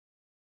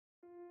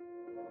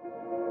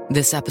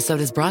This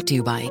episode is brought to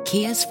you by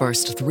Kia's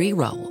first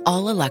 3-row,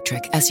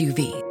 all-electric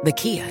SUV, the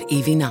Kia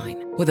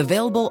EV9, with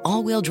available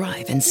all-wheel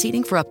drive and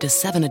seating for up to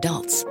 7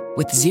 adults.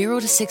 With 0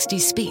 to 60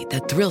 speed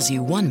that thrills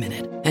you 1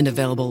 minute and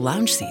available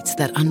lounge seats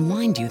that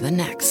unwind you the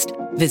next.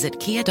 Visit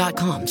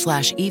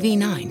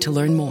kia.com/EV9 to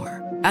learn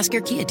more. Ask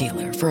your Kia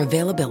dealer for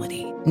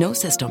availability. No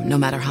system, no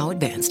matter how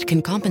advanced,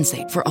 can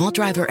compensate for all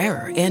driver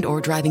error and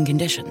or driving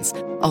conditions.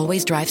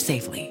 Always drive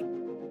safely.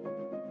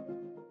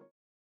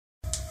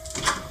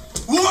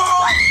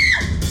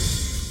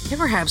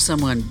 Ever have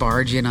someone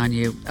barge in on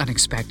you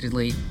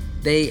unexpectedly?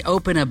 They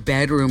open a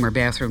bedroom or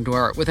bathroom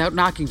door without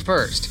knocking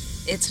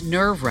first. It's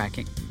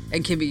nerve-wracking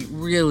and can be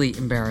really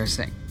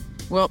embarrassing.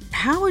 Well,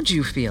 how would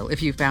you feel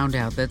if you found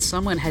out that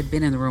someone had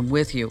been in the room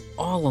with you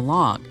all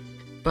along,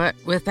 but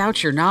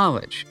without your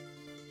knowledge?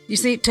 You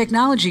see,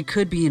 technology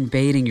could be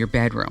invading your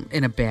bedroom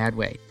in a bad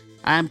way.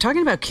 I'm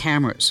talking about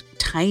cameras,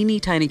 tiny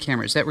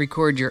cameras that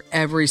record your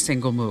every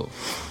single move.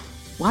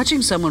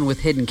 Watching someone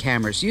with hidden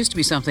cameras used to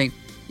be something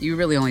you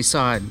really only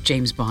saw in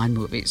James Bond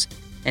movies,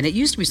 and it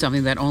used to be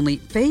something that only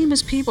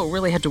famous people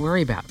really had to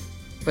worry about.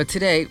 But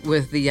today,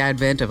 with the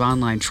advent of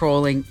online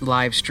trolling,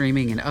 live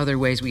streaming, and other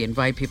ways we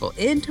invite people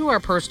into our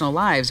personal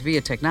lives via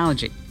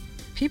technology,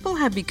 people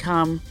have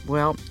become,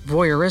 well,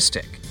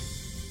 voyeuristic.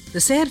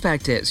 The sad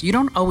fact is, you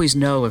don't always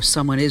know if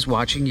someone is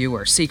watching you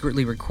or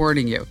secretly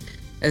recording you,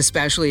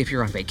 especially if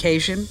you're on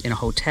vacation, in a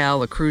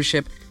hotel, a cruise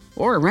ship,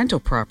 or a rental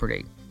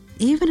property.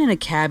 Even in a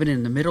cabin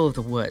in the middle of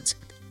the woods,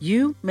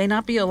 you may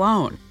not be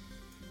alone.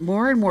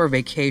 More and more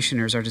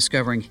vacationers are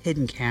discovering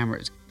hidden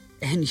cameras,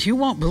 and you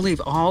won't believe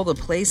all the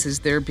places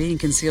they're being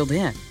concealed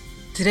in.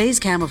 Today's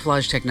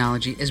camouflage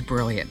technology is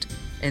brilliant,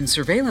 and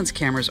surveillance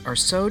cameras are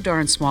so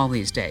darn small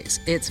these days,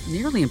 it's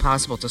nearly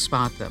impossible to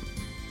spot them.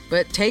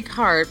 But take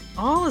heart,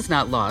 all is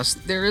not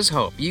lost. There is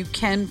hope. You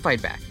can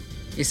fight back.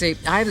 You see,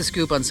 I have the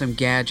scoop on some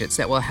gadgets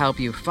that will help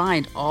you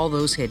find all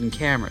those hidden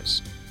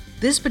cameras.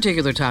 This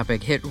particular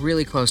topic hit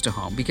really close to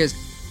home because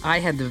I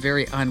had the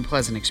very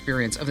unpleasant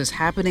experience of this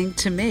happening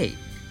to me.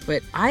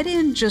 But I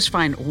didn't just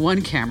find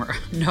one camera.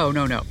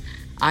 No.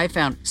 I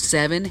found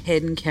 7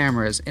 hidden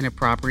cameras in a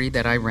property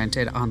that I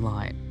rented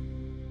online.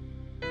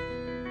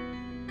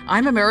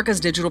 I'm America's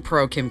Digital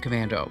Pro, Kim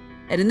Komando,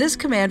 and in this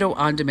Komando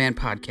On Demand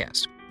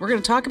podcast, we're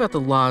going to talk about the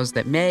laws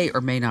that may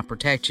or may not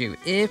protect you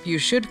if you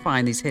should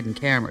find these hidden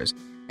cameras,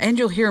 and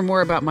you'll hear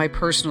more about my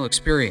personal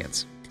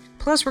experience.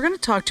 Plus, we're going to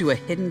talk to a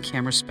hidden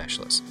camera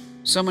specialist,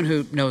 someone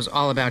who knows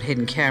all about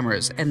hidden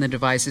cameras and the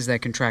devices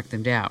that can track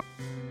them down.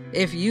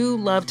 If you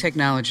love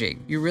technology,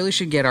 you really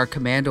should get our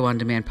Komando On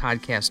Demand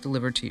podcast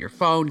delivered to your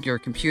phone, your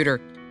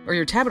computer, or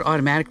your tablet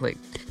automatically.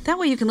 That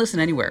way you can listen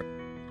anywhere.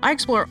 I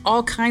explore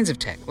all kinds of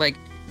tech, like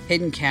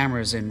hidden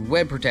cameras and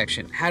web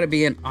protection, how to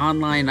be an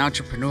online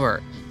entrepreneur,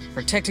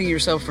 protecting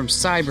yourself from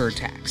cyber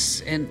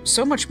attacks, and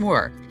so much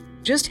more.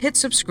 Just hit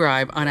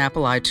subscribe on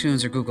Apple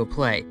iTunes or Google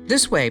Play.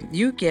 This way,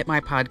 you get my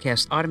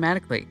podcast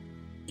automatically,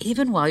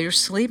 even while you're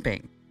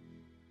sleeping.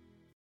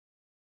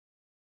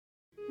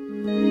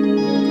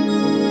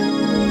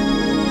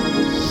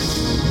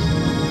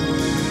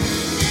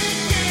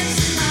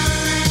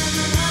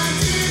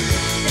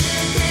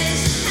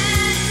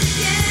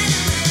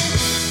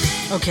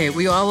 Okay,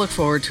 we all look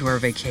forward to our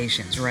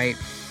vacations, right?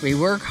 We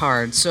work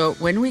hard, so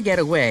when we get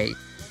away,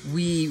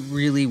 we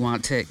really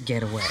want to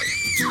get away.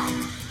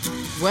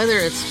 Whether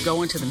it's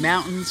going to the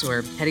mountains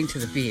or heading to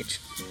the beach,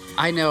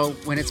 I know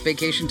when it's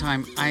vacation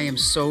time, I am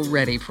so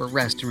ready for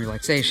rest and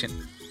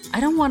relaxation. I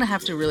don't want to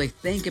have to really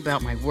think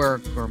about my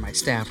work or my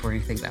staff or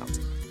anything else.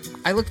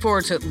 I look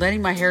forward to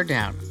letting my hair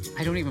down.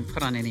 I don't even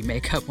put on any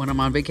makeup when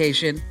I'm on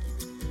vacation.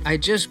 I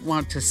just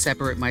want to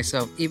separate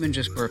myself even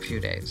just for a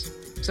few days.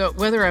 So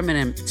whether I'm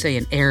in, say,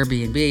 an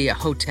Airbnb, a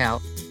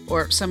hotel,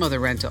 or some other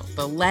rental,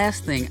 the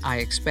last thing I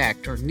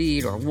expect or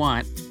need or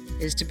want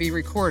is to be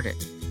recorded.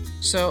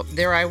 So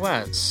there I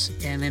was,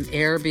 in an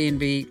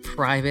Airbnb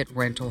private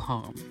rental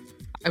home.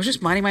 I was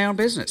just minding my own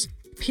business.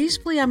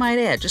 Peacefully, I might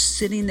add, just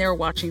sitting there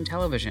watching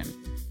television.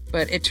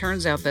 But it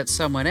turns out that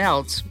someone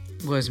else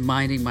was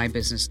minding my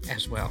business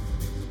as well.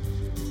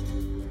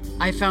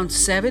 I found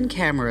 7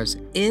 cameras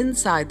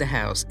inside the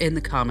house in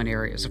the common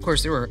areas. Of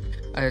course, there were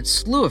a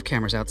slew of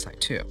cameras outside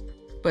too,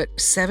 but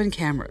 7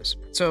 cameras.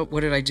 So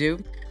what did I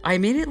do? I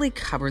immediately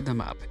covered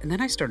them up, and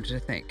then I started to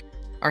think,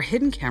 are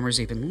hidden cameras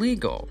even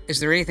legal? Is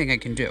there anything I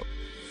can do?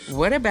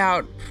 What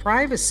about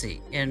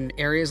privacy in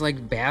areas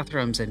like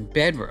bathrooms and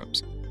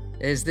bedrooms?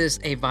 Is this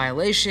a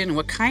violation?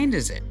 What kind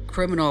is it?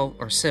 Criminal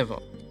or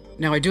civil?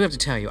 Now, I do have to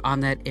tell you, on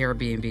that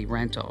Airbnb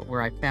rental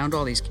where I found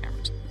all these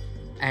cameras,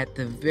 at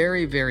the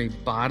very, very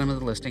bottom of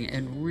the listing,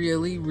 in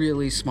really,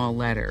 really small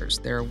letters,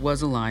 there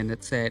was a line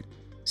that said,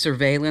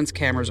 surveillance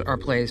cameras are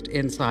placed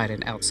inside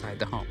and outside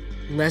the home.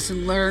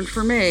 Lesson learned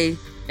for me,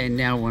 and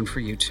now one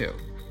for you too.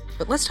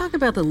 But let's talk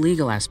about the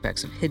legal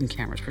aspects of hidden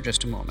cameras for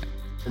just a moment.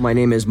 My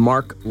name is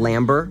Mark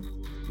Lambert.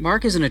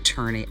 Mark is an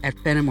attorney at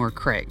Fenimore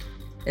Craig.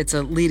 It's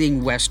a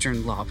leading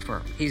Western law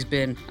firm. He's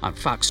been on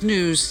Fox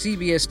News,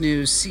 CBS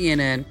News,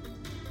 CNN.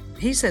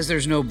 He says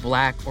there's no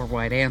black or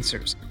white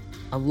answers.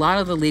 A lot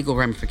of the legal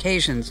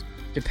ramifications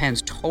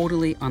depends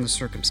totally on the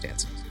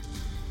circumstances.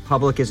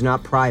 Public is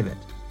not private.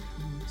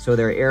 So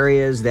there are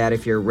areas that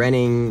if you're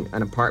renting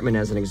an apartment,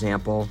 as an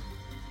example,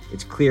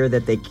 it's clear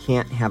that they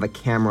can't have a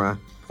camera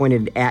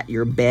pointed at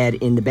your bed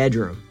in the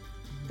bedroom.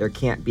 There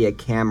can't be a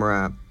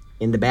camera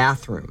in the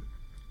bathroom,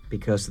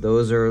 because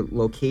those are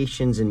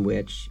locations in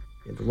which,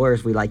 the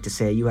lawyers, we like to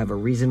say, you have a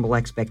reasonable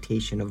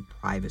expectation of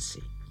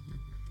privacy.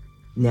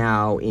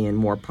 Now, in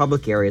more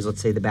public areas,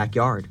 let's say the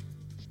backyard,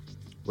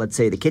 let's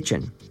say the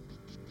kitchen,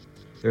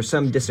 there's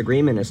some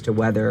disagreement as to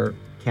whether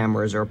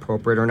cameras are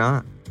appropriate or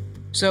not.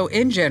 So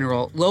in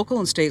general, local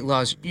and state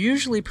laws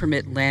usually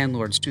permit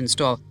landlords to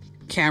install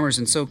cameras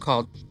in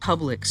so-called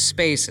public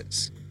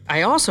spaces.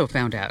 I also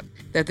found out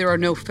that there are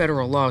no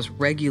federal laws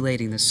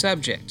regulating the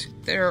subject.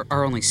 There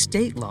are only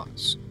state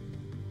laws.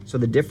 So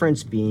the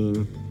difference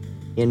being,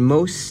 in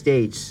most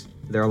states,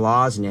 there are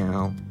laws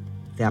now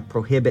that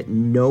prohibit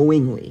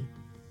knowingly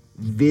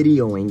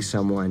videoing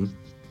someone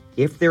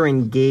if they're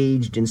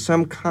engaged in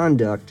some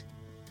conduct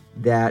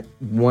that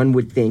one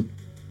would think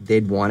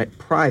they'd want it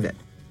private.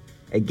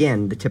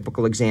 Again, the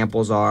typical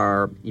examples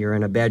are you're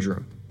in a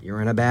bedroom,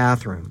 you're in a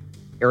bathroom,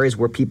 areas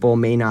where people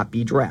may not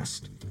be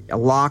dressed, a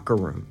locker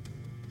room.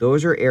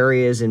 Those are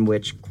areas in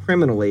which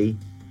criminally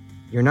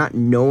you're not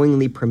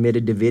knowingly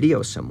permitted to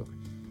video someone.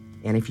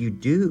 And if you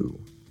do,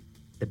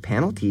 the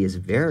penalty is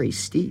very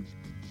steep.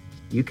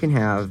 You can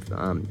have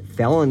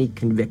felony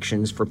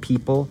convictions for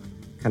people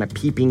kind of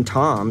peeping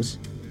Toms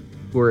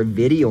who are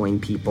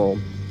videoing people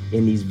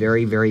in these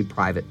very, very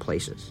private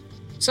places.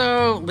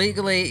 So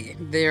legally,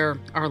 there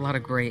are a lot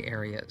of gray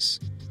areas.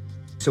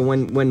 So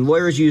when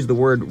lawyers use the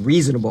word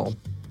reasonable,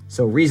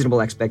 so reasonable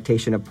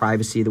expectation of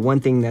privacy, the one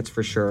thing that's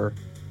for sure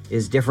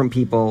is different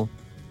people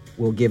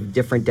will give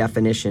different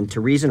definition to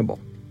reasonable.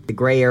 The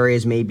gray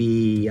areas may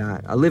be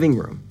a living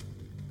room.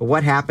 But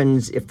what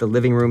happens if the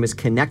living room is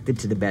connected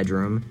to the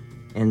bedroom,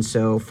 and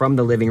so from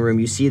the living room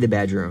you see the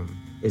bedroom?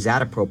 Is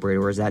that appropriate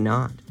or is that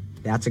not?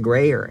 That's a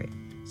gray area.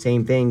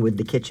 Same thing with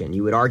the kitchen.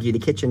 You would argue the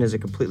kitchen is a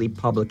completely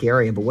public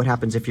area, but what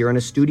happens if you're in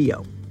a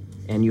studio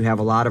and you have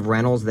a lot of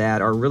rentals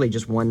that are really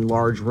just one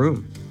large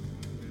room?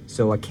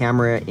 So a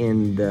camera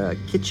in the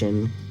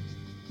kitchen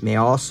may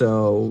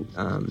also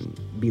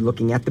be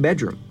looking at the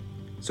bedroom.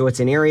 So it's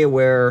an area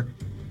where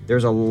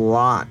there's a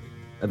lot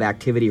of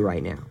activity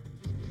right now.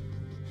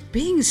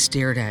 Being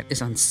stared at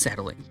is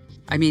unsettling.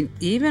 I mean,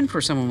 even for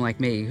someone like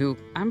me, who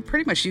I'm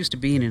pretty much used to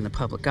being in the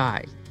public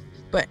eye.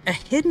 But a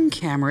hidden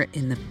camera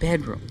in the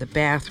bedroom, the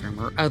bathroom,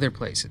 or other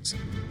places,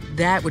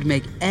 that would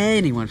make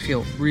anyone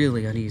feel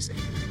really uneasy.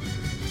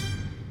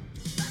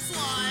 That's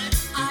why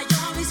I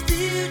always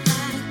feel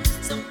like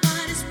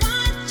somebody's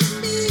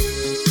watching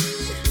me,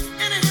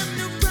 and I have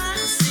no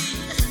privacy.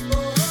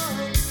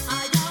 Oh,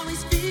 I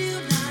always feel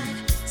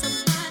like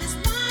somebody's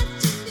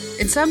watching me.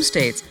 In some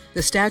states,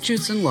 the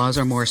statutes and laws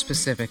are more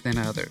specific than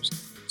others.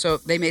 So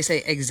they may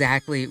say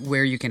exactly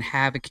where you can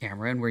have a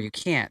camera and where you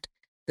can't.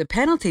 The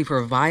penalty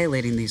for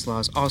violating these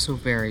laws also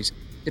varies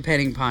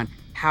depending upon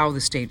how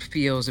the state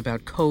feels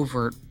about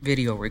covert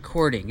video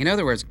recording. In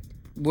other words,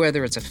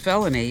 whether it's a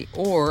felony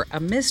or a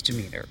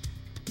misdemeanor.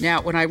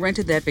 Now, when I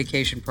rented that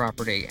vacation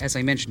property, as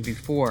I mentioned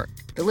before,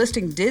 the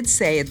listing did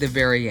say at the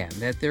very end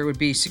that there would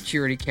be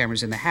security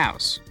cameras in the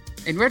house.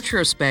 In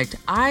retrospect,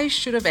 I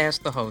should have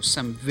asked the host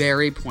some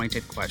very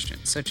pointed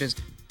questions, such as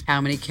how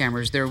many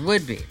cameras there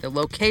would be, the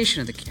location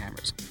of the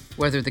cameras,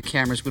 whether the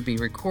cameras would be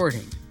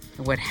recording,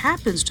 and what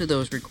happens to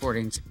those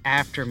recordings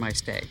after my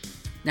stay.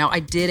 Now, I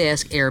did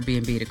ask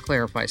Airbnb to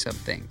clarify some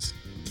things.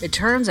 It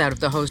turns out if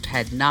the host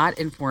had not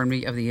informed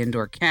me of the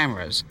indoor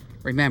cameras,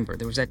 remember,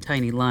 there was that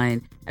tiny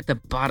line at the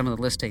bottom of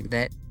the listing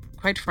that,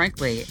 quite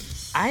frankly,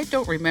 I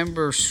don't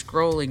remember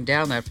scrolling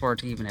down that far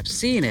to even have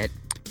seen it.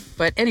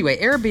 But anyway,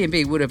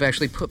 Airbnb would have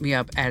actually put me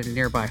up at a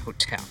nearby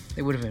hotel.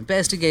 They would have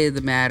investigated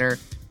the matter,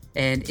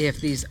 and if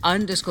these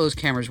undisclosed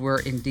cameras were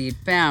indeed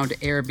found,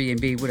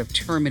 Airbnb would have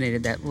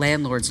terminated that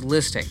landlord's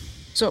listing.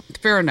 So,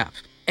 fair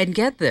enough. And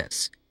get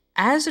this,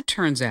 as it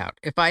turns out,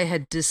 if I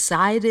had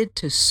decided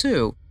to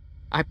sue,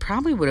 I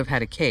probably would have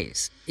had a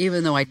case,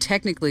 even though I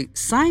technically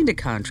signed a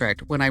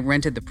contract when I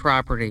rented the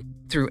property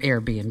through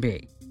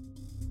Airbnb.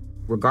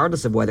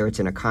 Regardless of whether it's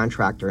in a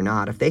contract or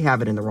not, if they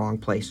have it in the wrong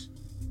place,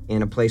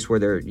 in a place where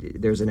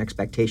there's an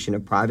expectation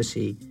of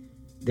privacy,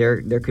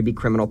 there could be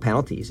criminal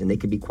penalties, and they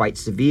could be quite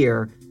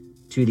severe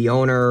to the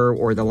owner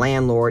or the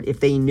landlord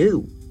if they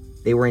knew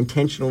they were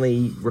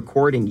intentionally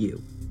recording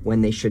you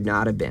when they should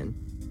not have been.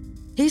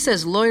 He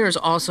says lawyers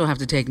also have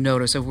to take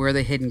notice of where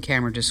the hidden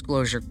camera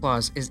disclosure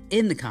clause is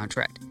in the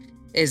contract.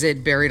 Is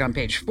it buried on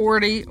page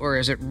 40, or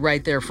is it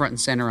right there front and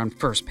center on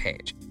first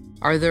page?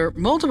 Are there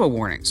multiple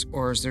warnings,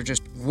 or is there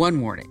just one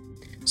warning?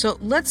 So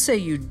let's say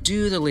you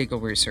do the legal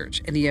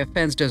research and the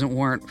offense doesn't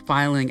warrant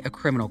filing a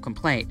criminal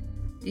complaint.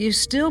 You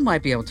still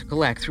might be able to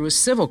collect through a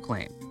civil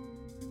claim.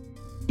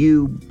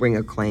 You bring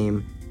a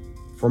claim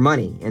for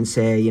money and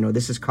say,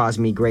 this has caused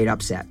me great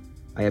upset.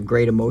 I have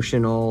great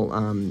emotional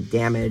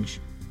damage.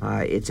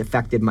 It's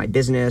affected my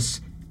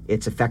business.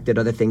 It's affected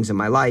other things in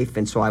my life.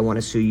 And so I want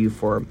to sue you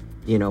for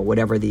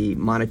whatever the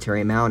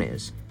monetary amount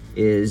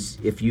is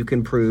if you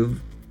can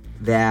prove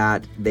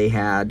that they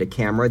had a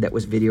camera that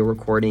was video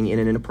recording in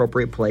an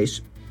inappropriate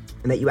place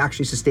and that you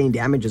actually sustained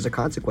damage as a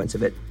consequence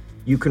of it,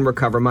 you can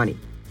recover money.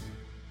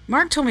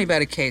 Mark told me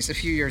about a case a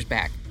few years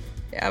back.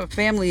 A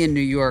family in New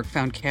York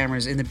found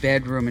cameras in the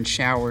bedroom and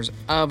showers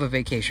of a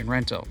vacation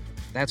rental.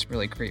 That's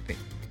really creepy.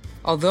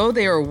 Although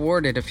they are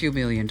awarded a few $1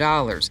 million,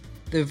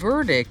 the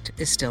verdict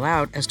is still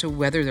out as to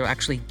whether they'll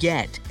actually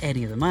get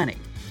any of the money.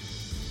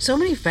 So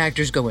many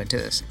factors go into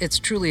this. It's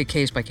truly a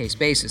case-by-case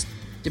basis,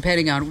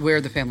 depending on where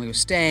the family was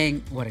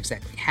staying, what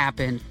exactly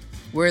happened,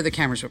 where the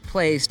cameras were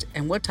placed,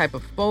 and what type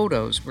of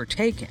photos were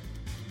taken.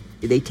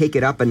 They take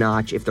it up a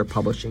notch if they're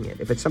publishing it.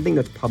 If it's something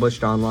that's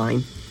published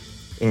online,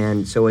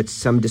 and so it's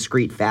some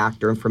discrete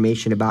fact or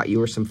information about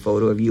you or some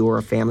photo of you or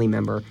a family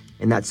member,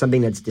 and that's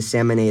something that's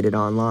disseminated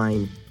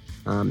online,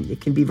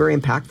 it can be very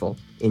impactful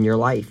in your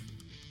life.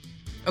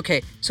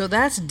 Okay, so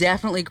that's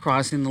definitely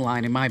crossing the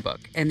line in my book,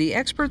 and the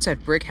experts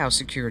at Brick House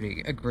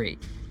Security agree.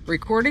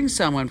 Recording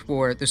someone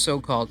for the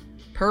so-called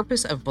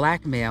purpose of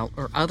blackmail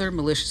or other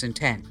malicious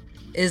intent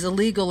is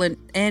illegal in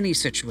any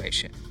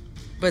situation.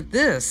 But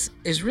this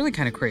is really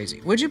kind of crazy.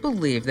 Would you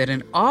believe that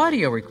an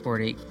audio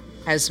recording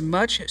has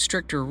much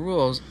stricter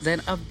rules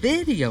than a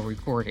video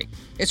recording?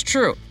 It's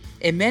true.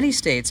 In many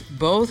states,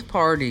 both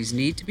parties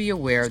need to be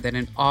aware that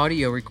an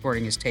audio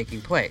recording is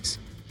taking place.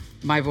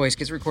 My voice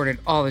gets recorded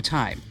all the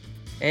time,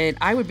 and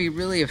I would be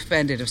really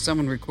offended if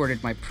someone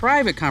recorded my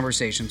private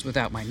conversations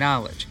without my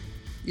knowledge.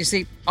 You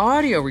see,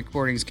 audio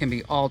recordings can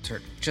be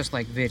altered, just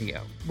like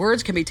video.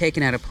 Words can be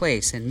taken out of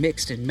place and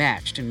mixed and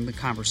matched in the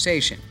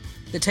conversation.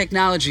 The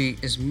technology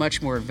is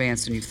much more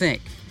advanced than you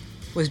think.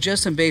 With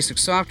just some basic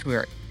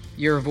software,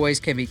 your voice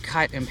can be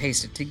cut and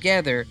pasted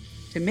together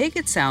to make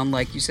it sound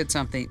like you said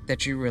something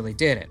that you really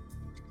didn't.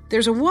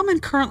 There's a woman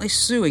currently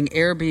suing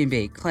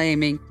Airbnb,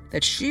 claiming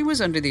that she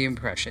was under the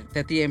impression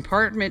that the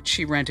apartment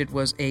she rented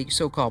was a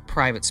so-called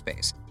private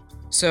space.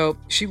 So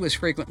she was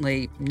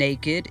frequently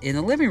naked in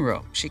the living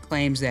room. She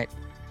claims that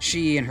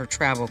she and her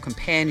travel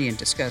companion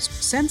discussed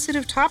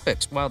sensitive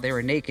topics while they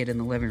were naked in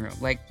the living room,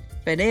 like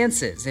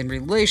finances and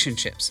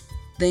relationships,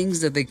 things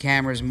that the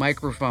camera's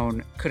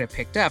microphone could have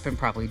picked up and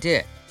probably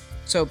did.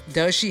 So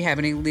does she have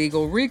any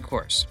legal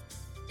recourse?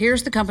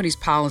 Here's the company's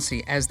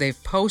policy as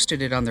they've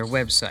posted it on their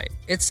website.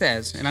 It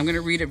says, and I'm going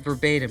to read it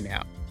verbatim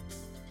now,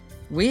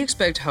 "We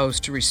expect hosts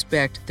to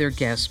respect their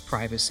guests'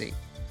 privacy.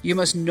 You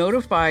must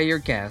notify your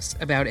guests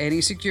about any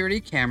security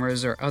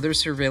cameras or other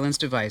surveillance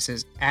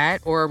devices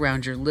at or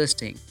around your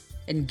listing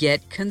and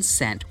get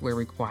consent where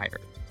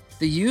required.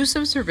 The use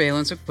of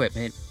surveillance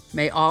equipment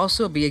may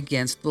also be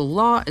against the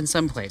law in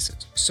some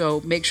places,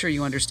 so make sure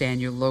you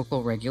understand your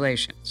local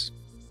regulations."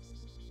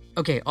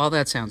 Okay, all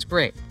that sounds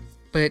great,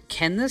 but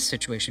can this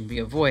situation be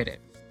avoided?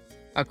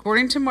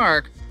 According to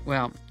Mark,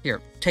 well, here,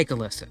 take a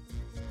listen.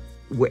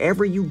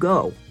 Wherever you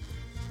go,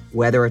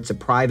 whether it's a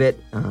private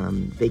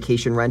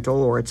vacation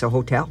rental or it's a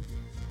hotel,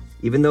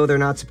 even though they're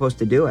not supposed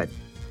to do it,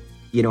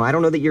 I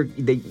don't know that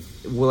they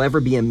will ever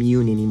be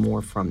immune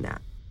anymore from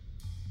that.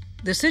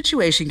 The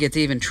situation gets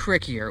even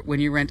trickier when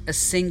you rent a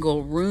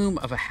single room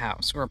of a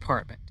house or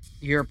apartment.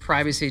 Your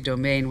privacy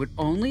domain would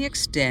only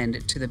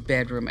extend to the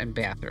bedroom and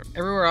bathroom.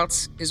 Everywhere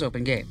else is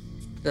open game.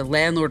 The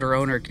landlord or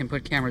owner can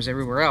put cameras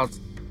everywhere else,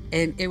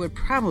 and it would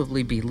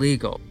probably be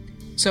legal.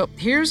 So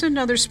here's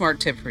another smart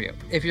tip for you.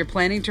 If you're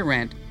planning to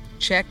rent,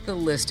 check the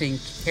listing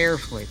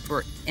carefully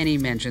for any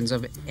mentions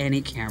of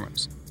any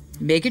cameras.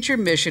 Make it your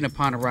mission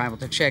upon arrival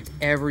to check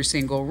every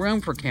single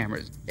room for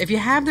cameras. If you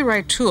have the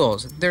right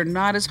tools, they're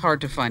not as hard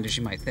to find as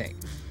you might think.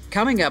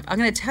 Coming up, I'm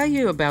going to tell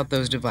you about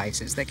those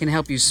devices that can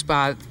help you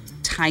spot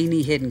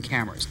tiny hidden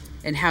cameras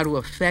and how to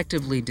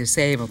effectively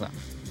disable them.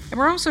 And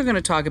we're also going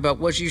to talk about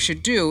what you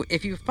should do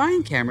if you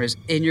find cameras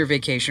in your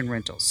vacation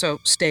rental. So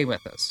stay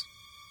with us.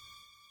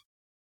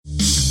 I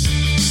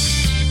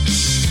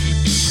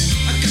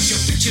got your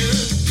picture.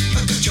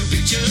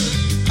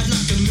 I'd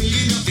like $1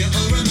 million of your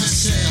aura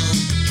myself.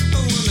 I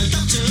want a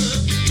doctor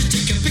to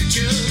take a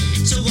picture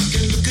so I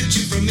can look at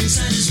you from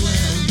inside as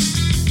well.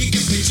 You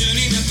got me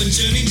turning up and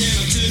turning down.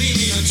 I'm turning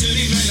in, I'm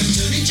turning right, I'm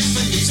turning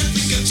Japanese. I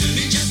think I'm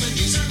turning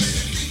Japanese.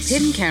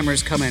 Hidden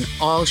cameras come in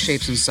all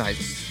shapes and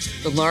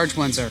sizes. The large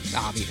ones are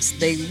obvious.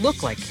 They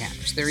look like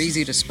cameras. They're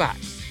easy to spot.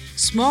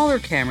 Smaller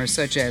cameras,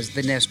 such as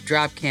the Nest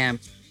Drop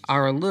Cam,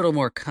 are a little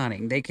more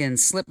cunning. They can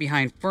slip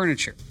behind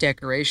furniture,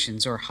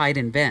 decorations, or hide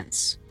in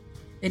vents.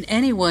 And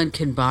anyone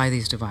can buy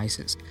these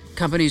devices.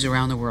 Companies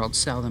around the world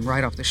sell them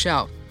right off the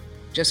shelf.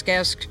 Just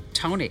ask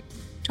Tony.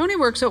 Tony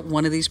works at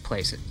one of these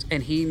places,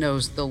 and he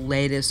knows the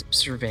latest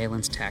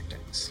surveillance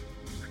tactics.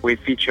 We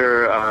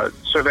feature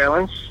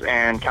surveillance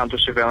and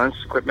counter-surveillance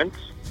equipment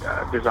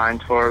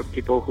designed for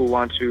people who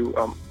want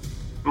to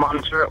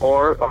monitor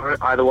or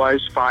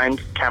otherwise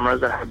find cameras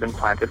that have been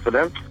planted for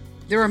them.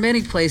 There are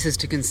many places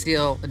to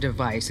conceal a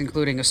device,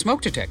 including a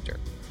smoke detector,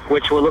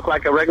 which will look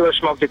like a regular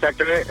smoke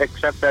detector,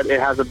 except that it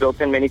has a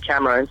built-in mini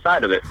camera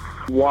inside of it.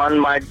 One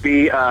might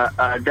be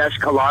a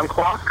desk alarm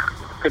clock,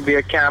 could be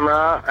a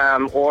camera,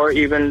 or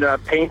even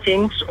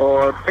paintings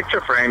or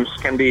picture frames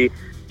can be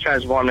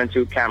transformed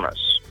into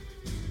cameras.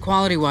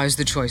 Quality-wise,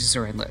 the choices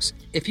are endless.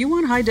 If you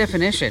want high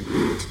definition,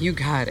 you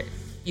got it.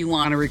 You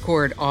want to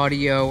record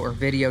audio or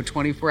video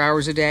 24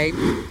 hours a day,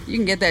 you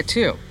can get that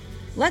too.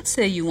 Let's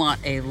say you want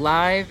a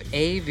live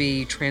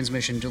AV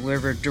transmission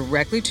delivered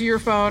directly to your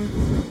phone.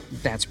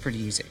 That's pretty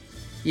easy.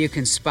 You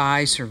can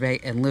spy, survey,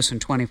 and listen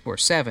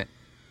 24/7.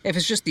 If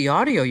it's just the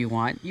audio you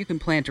want, you can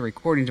plant a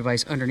recording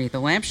device underneath a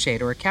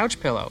lampshade or a couch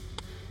pillow.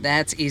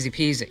 That's easy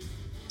peasy.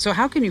 So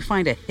how can you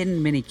find a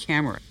hidden mini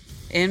camera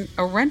in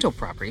a rental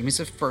property? I mean, it's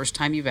the first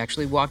time you've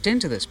actually walked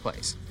into this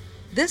place.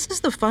 This is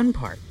the fun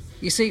part.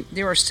 You see,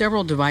 there are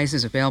several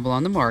devices available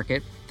on the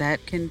market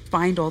that can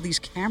find all these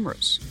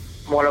cameras.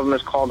 One of them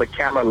is called the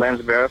Camera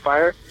Lens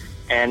Verifier,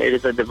 and it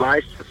is a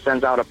device that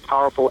sends out a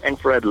powerful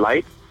infrared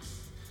light,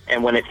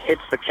 and when it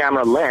hits the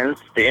camera lens,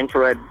 the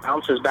infrared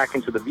bounces back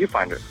into the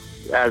viewfinder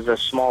as a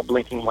small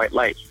blinking white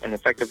light, and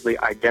effectively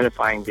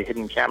identifying the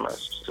hidden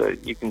cameras. So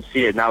you can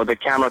see it. Now, the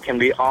camera can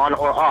be on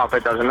or off,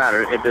 it doesn't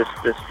matter. This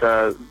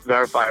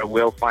verifier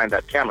will find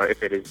that camera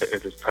if it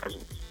is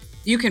present.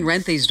 You can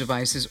rent these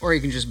devices or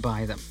you can just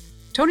buy them.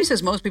 Tony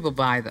says most people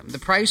buy them. The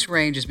price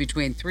range is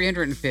between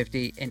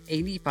 $350 and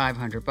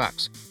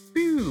 $8,500.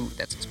 Phew,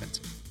 that's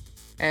expensive.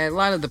 A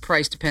lot of the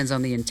price depends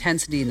on the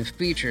intensity and the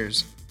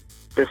features.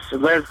 This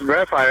lens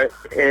verifier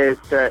is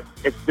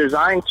it's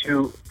designed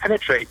to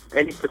penetrate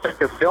any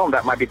protective film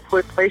that might be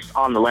placed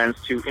on the lens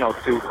to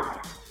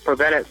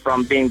prevent it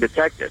from being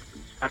detected.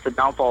 That's the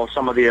downfall of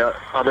some of the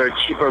other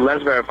cheaper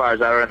lens verifiers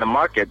that are in the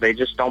market. They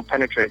just don't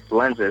penetrate the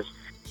lenses,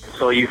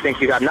 so you think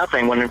you got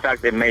nothing when in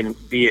fact it may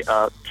be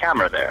a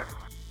camera there.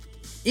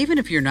 Even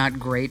if you're not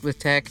great with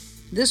tech,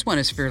 this one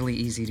is fairly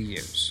easy to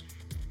use.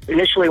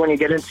 Initially, when you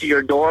get into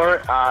your door,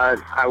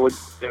 I would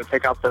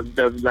take out the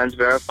lens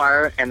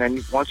verifier, and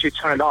then once you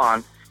turn it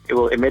on, it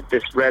will emit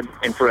this red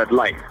infrared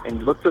light. And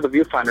you look through the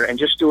viewfinder and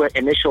just do an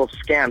initial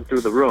scan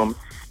through the room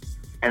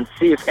and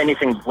see if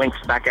anything blinks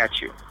back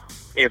at you.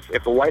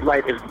 If a white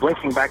light is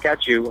blinking back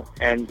at you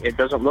and it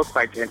doesn't look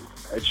like it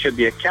should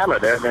be a camera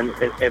there, then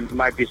it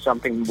might be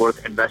something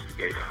worth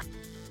investigating.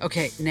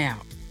 Okay, now,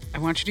 I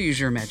want you to use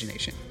your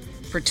imagination.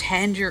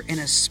 Pretend you're in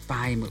a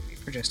spy movie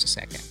for just a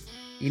second.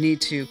 You need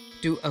to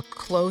do a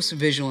close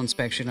visual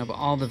inspection of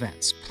all the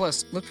vents,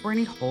 plus look for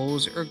any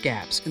holes or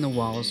gaps in the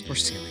walls or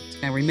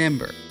ceilings. Now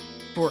remember,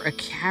 for a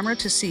camera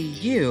to see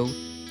you,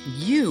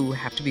 you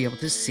have to be able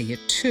to see it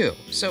too,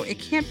 so it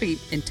can't be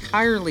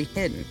entirely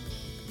hidden.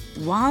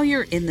 While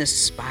you're in the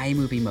spy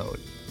movie mode,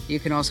 you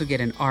can also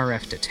get an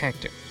RF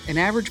detector. An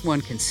average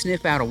one can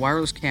sniff out a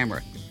wireless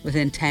camera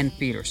within 10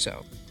 feet or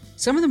so.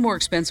 Some of the more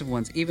expensive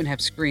ones even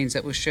have screens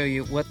that will show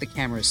you what the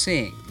camera is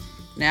seeing.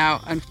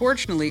 Now,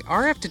 unfortunately,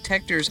 RF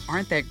detectors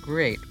aren't that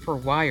great for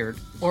wired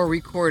or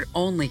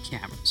record-only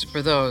cameras.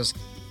 For those,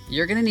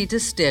 you're going to need to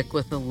stick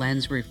with the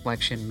lens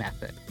reflection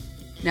method.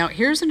 Now,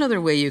 here's another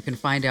way you can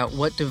find out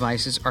what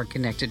devices are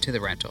connected to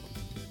the rental.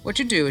 What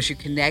you do is you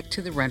connect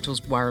to the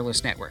rental's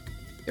wireless network.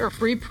 There are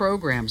free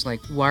programs like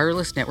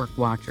Wireless Network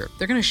Watcher.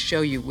 They're going to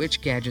show you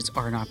which gadgets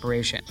are in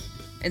operation.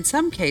 In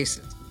some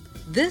cases,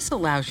 this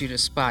allows you to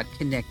spot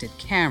connected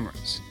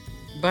cameras,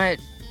 but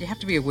you have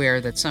to be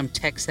aware that some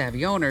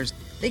tech-savvy owners,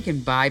 they can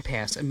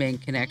bypass a main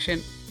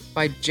connection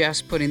by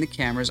just putting the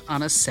cameras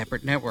on a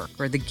separate network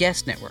or the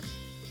guest network.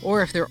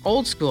 Or if they're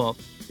old school,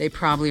 they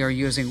probably are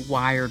using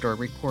wired or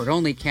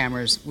record-only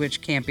cameras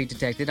which can't be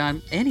detected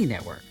on any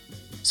network.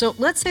 So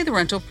let's say the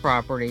rental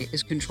property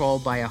is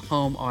controlled by a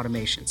home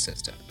automation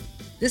system.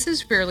 This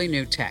is fairly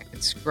new tech.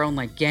 It's grown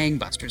like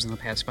gangbusters in the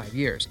past 5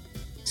 years.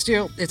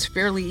 Still, it's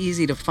fairly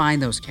easy to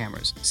find those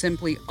cameras.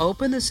 Simply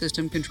open the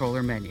system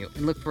controller menu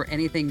and look for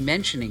anything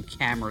mentioning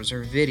cameras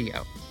or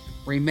video.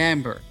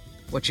 Remember,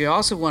 what you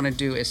also want to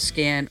do is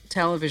scan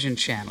television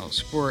channels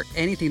for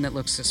anything that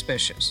looks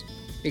suspicious,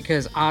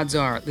 because odds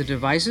are the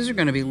devices are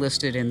going to be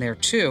listed in there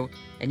too,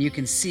 and you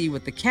can see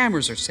what the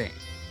cameras are seeing.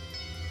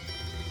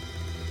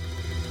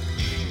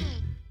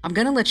 I'm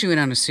going to let you in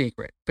on a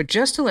secret, but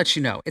just to let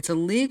you know, it's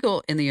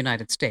illegal in the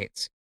United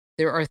States.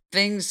 There are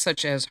things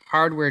such as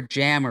hardware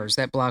jammers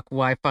that block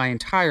Wi-Fi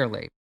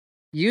entirely.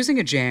 Using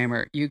a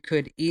jammer, you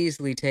could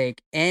easily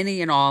take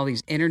any and all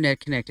these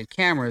internet-connected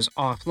cameras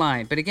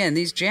offline. But again,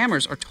 these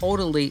jammers are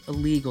totally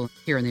illegal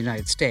here in the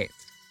United States.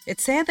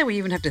 It's sad that we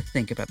even have to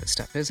think about this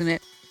stuff, isn't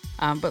it?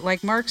 But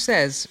like Mark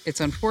says,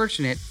 it's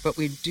unfortunate, but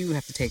we do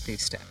have to take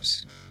these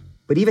steps.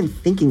 But even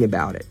thinking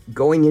about it,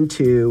 going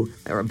into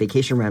a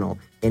vacation rental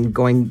and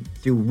going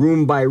through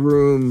room by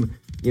room,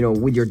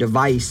 with your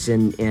device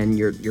and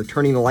you're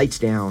turning the lights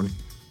down,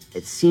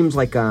 it seems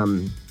like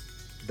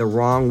the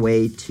wrong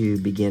way to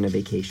begin a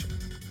vacation.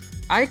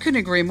 I couldn't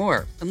agree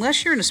more.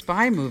 Unless you're in a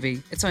spy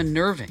movie, it's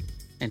unnerving.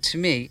 And to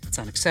me, it's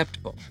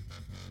unacceptable.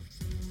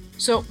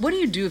 So what do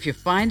you do if you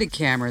find a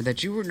camera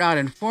that you were not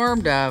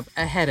informed of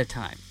ahead of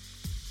time?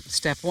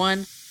 Step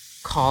 1,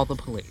 call the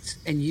police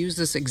and use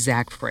this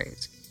exact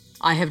phrase.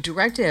 I have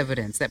direct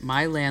evidence that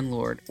my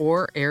landlord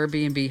or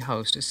Airbnb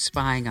host is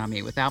spying on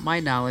me without my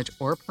knowledge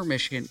or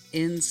permission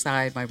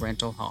inside my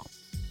rental home.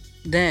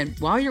 Then,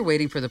 while you're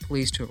waiting for the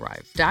police to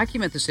arrive,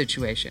 document the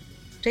situation.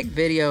 Take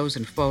videos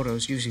and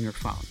photos using your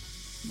phone.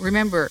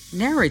 Remember,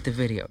 narrate the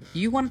video.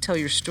 You want to tell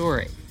your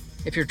story.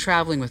 If you're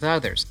traveling with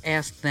others,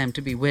 ask them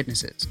to be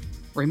witnesses.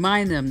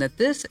 Remind them that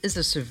this is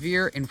a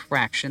severe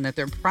infraction, that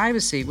their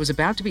privacy was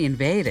about to be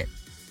invaded,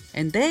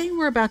 and they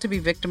were about to be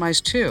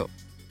victimized too.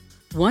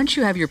 Once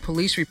you have your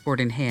police report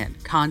in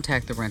hand,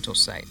 contact the rental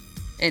site.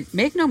 And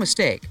make no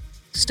mistake,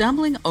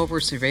 stumbling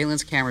over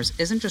surveillance cameras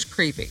isn't just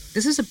creepy.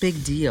 This is a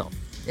big deal.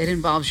 It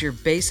involves your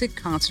basic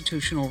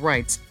constitutional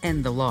rights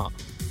and the law.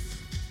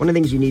 One of the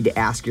things you need to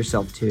ask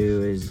yourself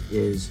too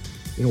is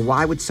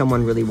why would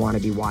someone really want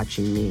to be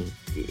watching me?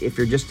 If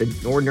you're just an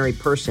ordinary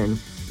person,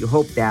 you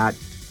hope that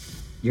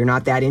you're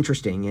not that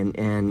interesting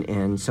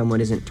and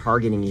someone isn't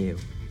targeting you.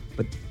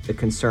 But the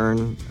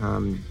concern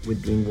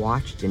with being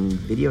watched and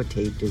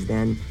videotaped is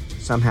then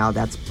somehow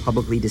that's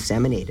publicly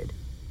disseminated.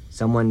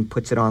 Someone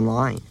puts it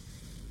online,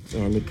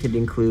 and it could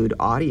include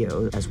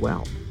audio as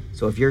well.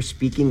 So if you're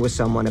speaking with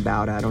someone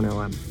about,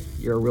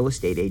 you're a real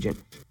estate agent,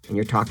 and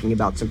you're talking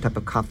about some type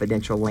of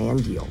confidential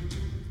land deal,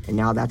 and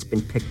now that's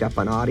been picked up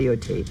on audio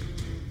tape,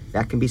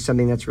 that can be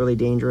something that's really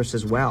dangerous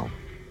as well.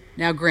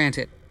 Now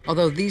granted,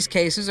 although these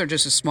cases are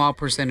just a small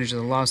percentage of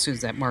the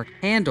lawsuits that Mark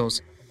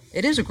handles,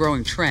 it is a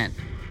growing trend.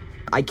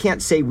 I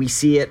can't say we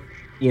see it,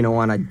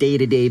 on a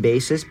day-to-day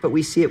basis, but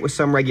we see it with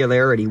some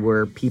regularity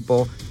where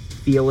people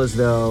feel as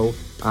though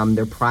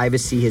their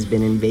privacy has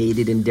been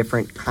invaded in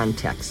different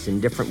contexts,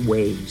 in different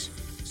ways.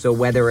 So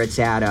whether it's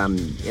at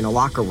in a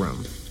locker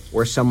room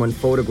where someone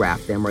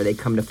photographed them, or they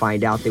come to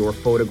find out they were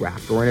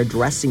photographed, or in a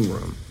dressing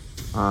room,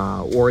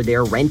 or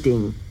they're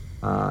renting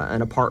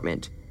an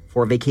apartment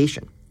for a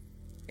vacation.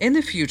 In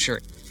the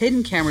future,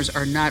 hidden cameras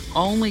are not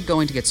only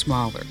going to get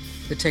smaller,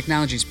 the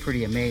technology is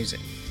pretty amazing.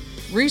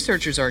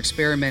 Researchers are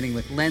experimenting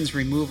with lens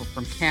removal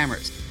from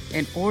cameras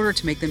in order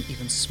to make them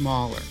even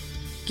smaller.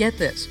 Get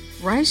this,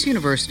 Rice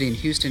University in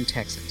Houston,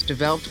 Texas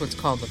developed what's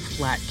called the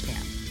flat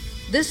cam.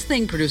 This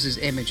thing produces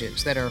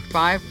images that are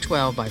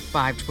 512 by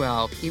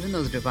 512, even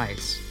though the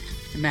device,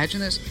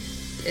 imagine this,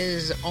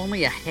 is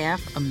only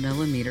 0.5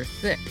 millimeter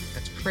thick.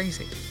 That's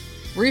crazy.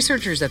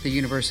 Researchers at the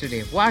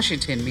University of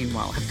Washington,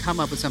 meanwhile, have come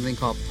up with something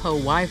called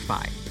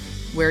PoWi-Fi,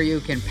 where you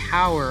can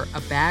power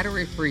a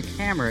battery-free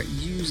camera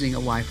using a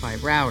Wi-Fi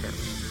router.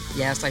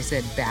 Yes, I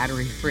said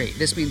battery-free.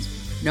 This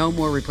means no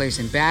more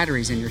replacing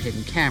batteries in your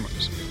hidden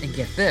cameras. And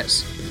get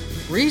this,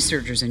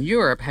 researchers in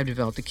Europe have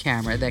developed a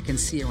camera that can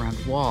see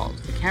around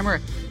walls. The camera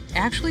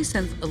actually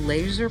sends a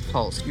laser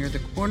pulse near the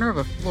corner of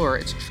a floor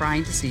it's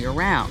trying to see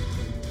around.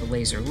 The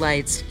laser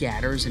light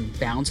scatters and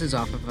bounces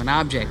off of an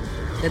object.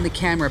 Then the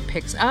camera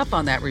picks up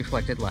on that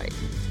reflected light.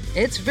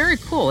 It's very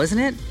cool, isn't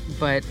it?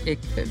 But it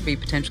could be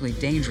potentially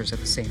dangerous at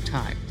the same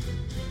time.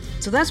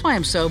 So that's why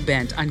I'm so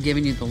bent on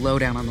giving you the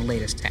lowdown on the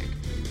latest tech.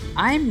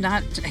 I'm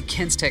not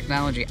against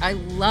technology. I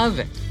love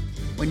it.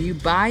 When you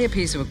buy a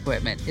piece of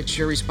equipment, it's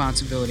your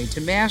responsibility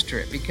to master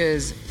it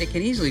because it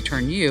can easily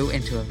turn you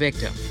into a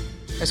victim.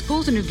 As cool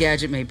as a new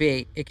gadget may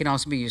be, it can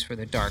also be used for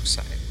the dark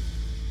side.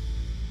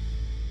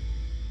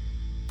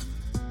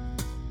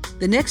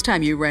 The next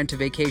time you rent a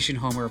vacation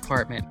home or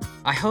apartment,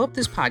 I hope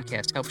this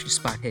podcast helps you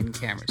spot hidden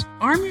cameras.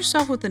 Arm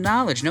yourself with the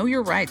knowledge, know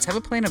your rights, have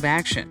a plan of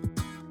action.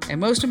 And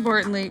most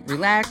importantly,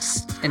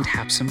 relax and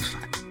have some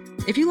fun.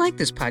 If you like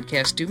this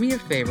podcast, do me a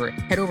favor,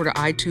 head over to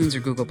iTunes or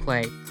Google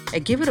Play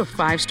and give it a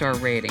 5-star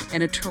rating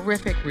and a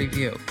terrific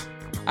review.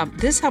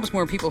 This helps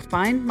more people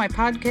find my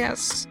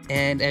podcasts.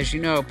 And as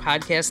you know,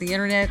 podcasting the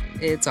internet,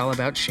 it's all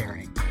about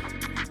sharing.